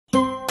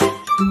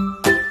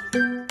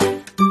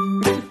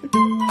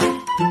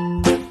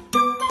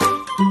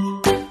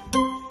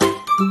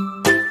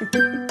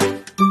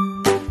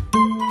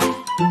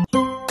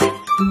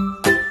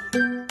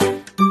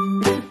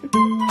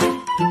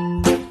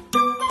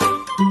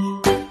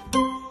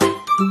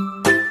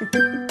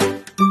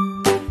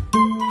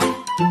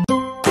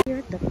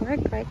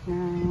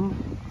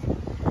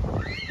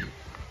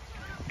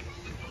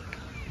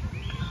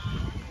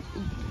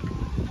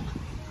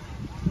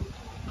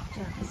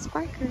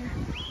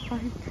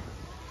Park.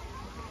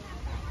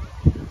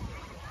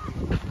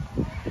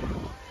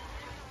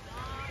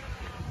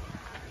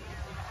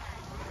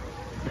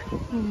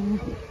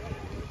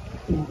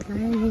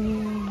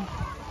 Climbing.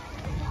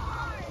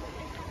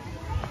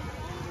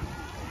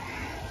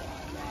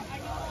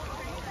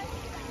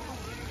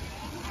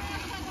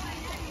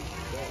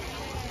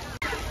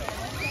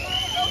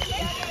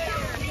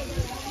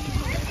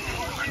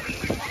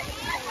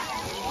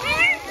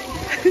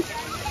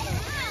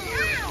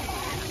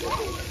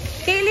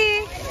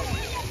 Kaylee!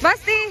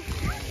 Basti!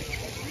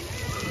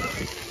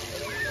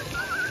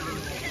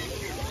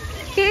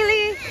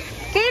 Kaylee!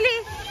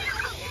 Kaylee!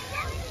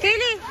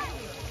 Kaylee!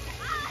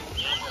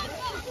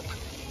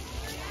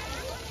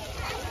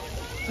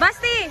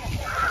 Basti!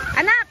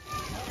 Anak!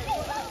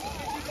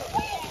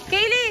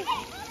 Kaylee!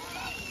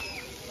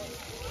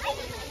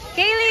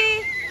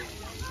 Kaylee!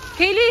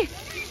 Kaylee!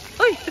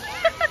 Uy!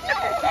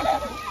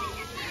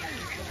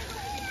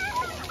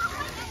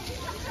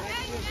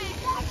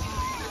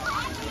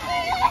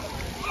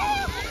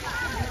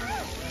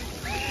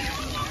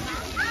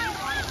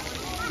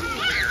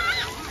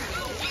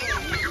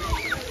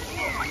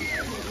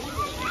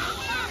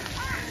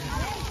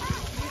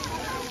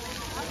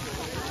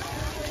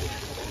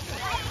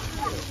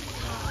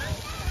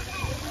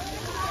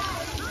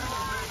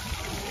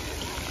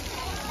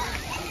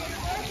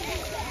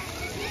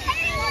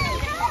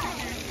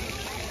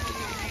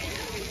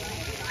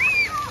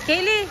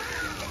 Kaylee!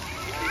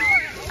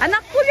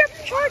 Anak, pull your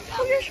short!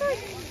 Pull your short!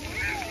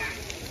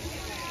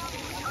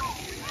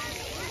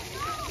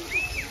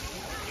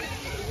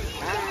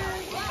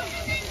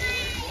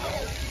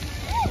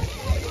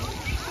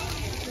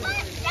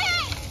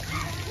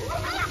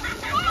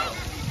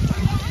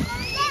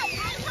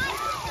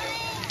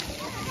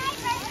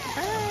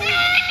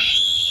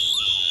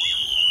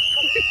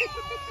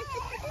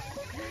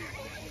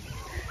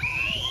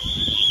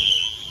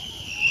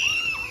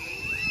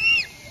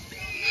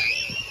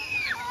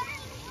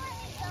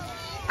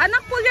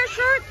 Anak, pull your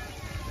shirt.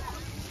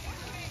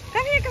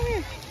 Come here, come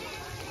here.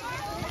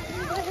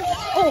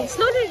 Oh,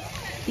 slowly.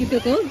 You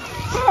feel cold?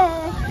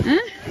 Huh?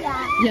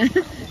 Yeah.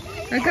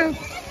 Yeah. Go.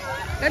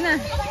 Go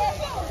na.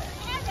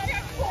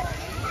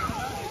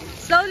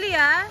 Slowly,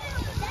 ah.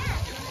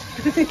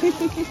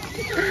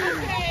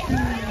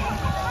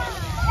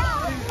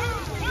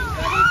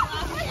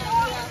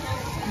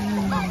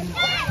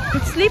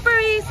 It's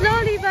slippery.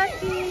 Slowly,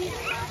 Basti.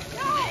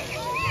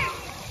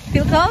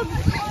 Feel cold?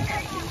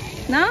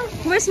 No?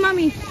 Where's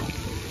mommy?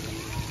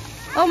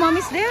 Oh,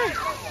 mommy's there.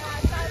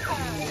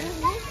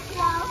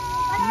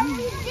 What are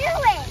you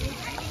doing?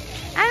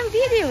 I'm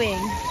videoing.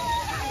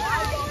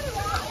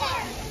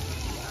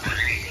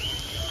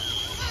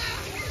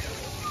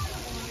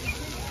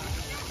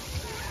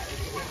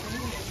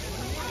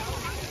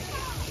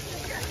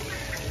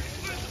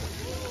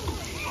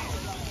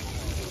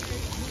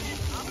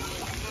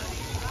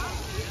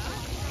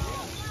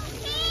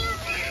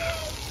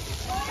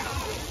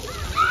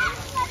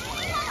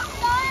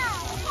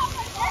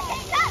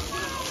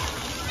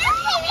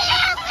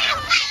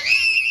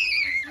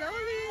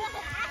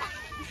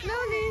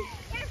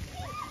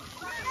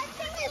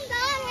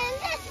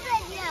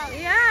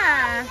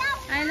 Yeah,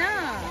 I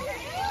know.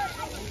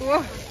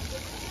 Whoa.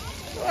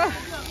 Whoa.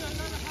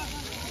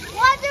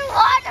 Water,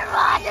 water,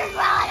 water,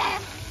 water.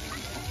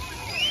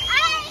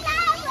 I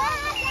love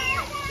water.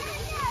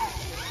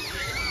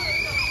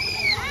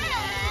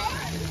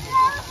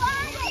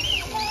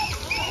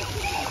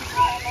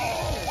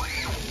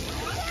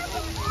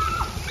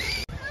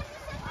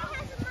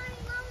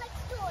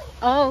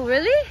 Oh,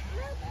 really?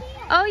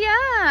 Oh,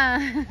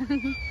 yeah.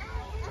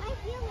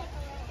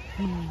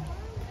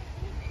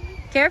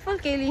 Careful,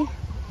 Kaylee.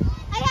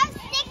 I have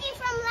sticky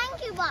from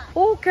Lanky.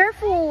 Oh,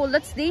 careful.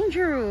 That's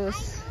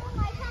dangerous.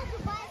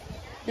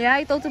 Yeah,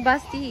 I told to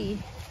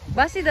Basti.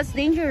 Basti, that's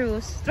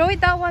dangerous. Throw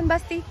it that one,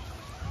 Basti.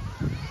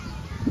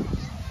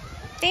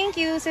 Thank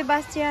you,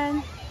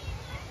 Sebastian.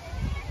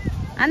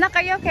 Anak,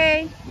 are you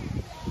okay?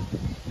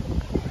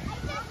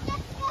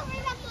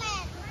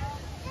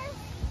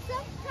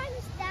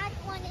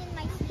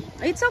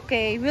 It's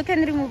okay. We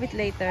can remove it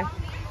later.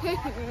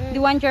 Do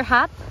you want your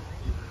hat?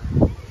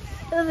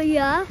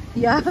 Yeah.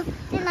 Yeah.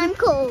 And I'm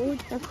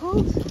cold. You're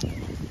cold.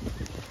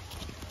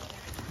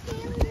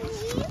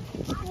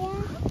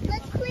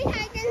 Let's play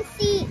hide and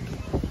seek.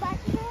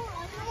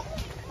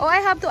 Oh, I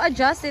have to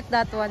adjust it,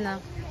 that one.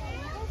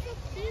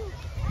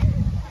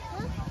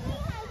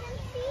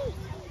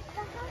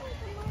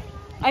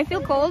 I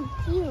feel cold.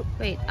 Cute.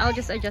 Wait, I'll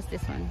just adjust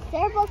this one.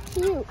 They're both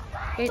cute.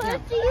 Wait But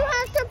lang. you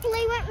have to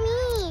play with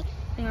me.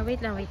 Yeah,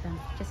 wait lang, wait lang.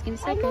 Just give me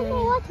a I second. don't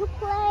know what to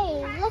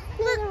play. Let's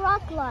play the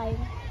rock line.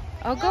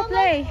 Oh, go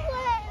play.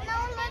 No,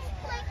 let's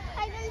play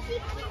hide and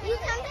seek. You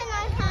jump and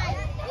I hide.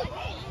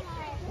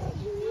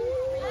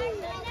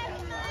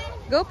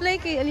 Go play,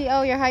 Kaylee.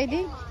 Oh, you're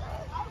hiding?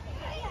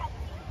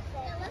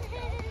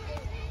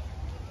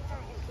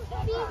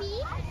 Phoebe,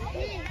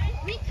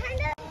 we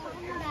kind of...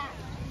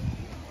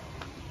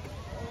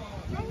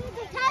 I need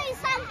to tell you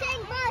something,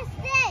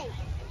 Basti.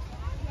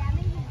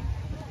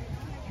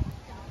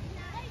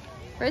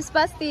 Where's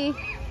Basti?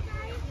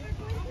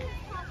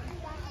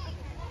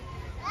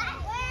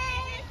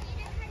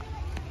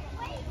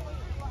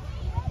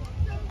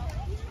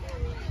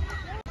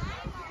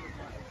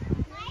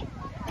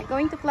 You're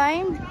going to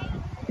climb?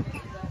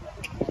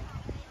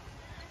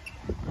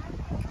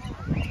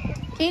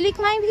 Kaylee,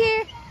 climb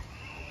here.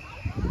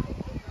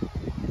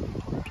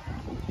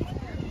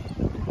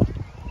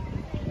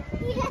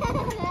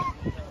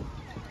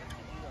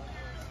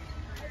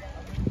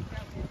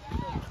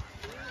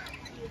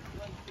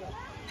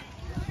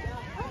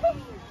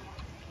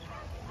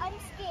 I'm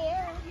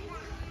scared.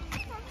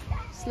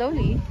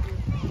 Slowly.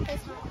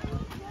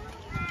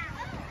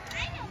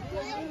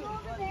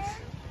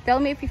 Tell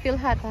me if you feel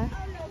hot, huh?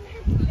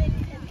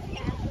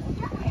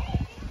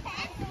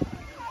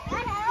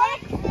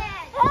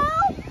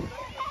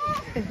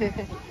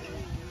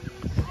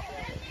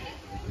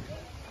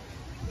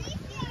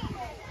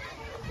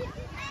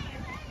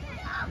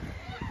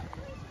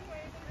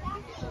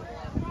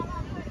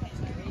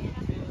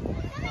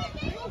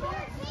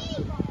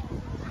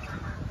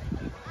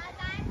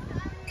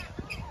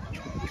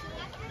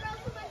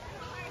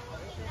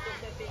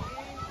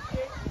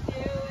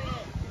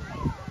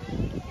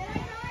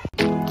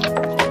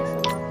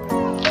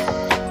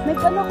 May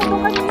pala ko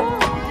doon kanina.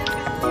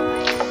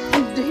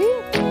 Hindi.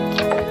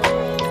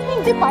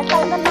 Hindi,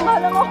 part-time lang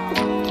lang ako.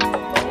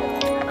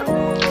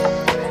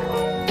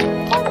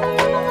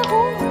 Part-time lang ako.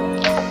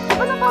 Di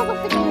ba napagod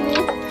si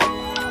Kaylee?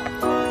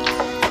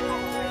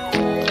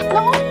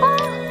 Naon pa.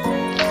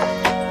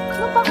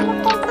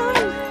 Napak.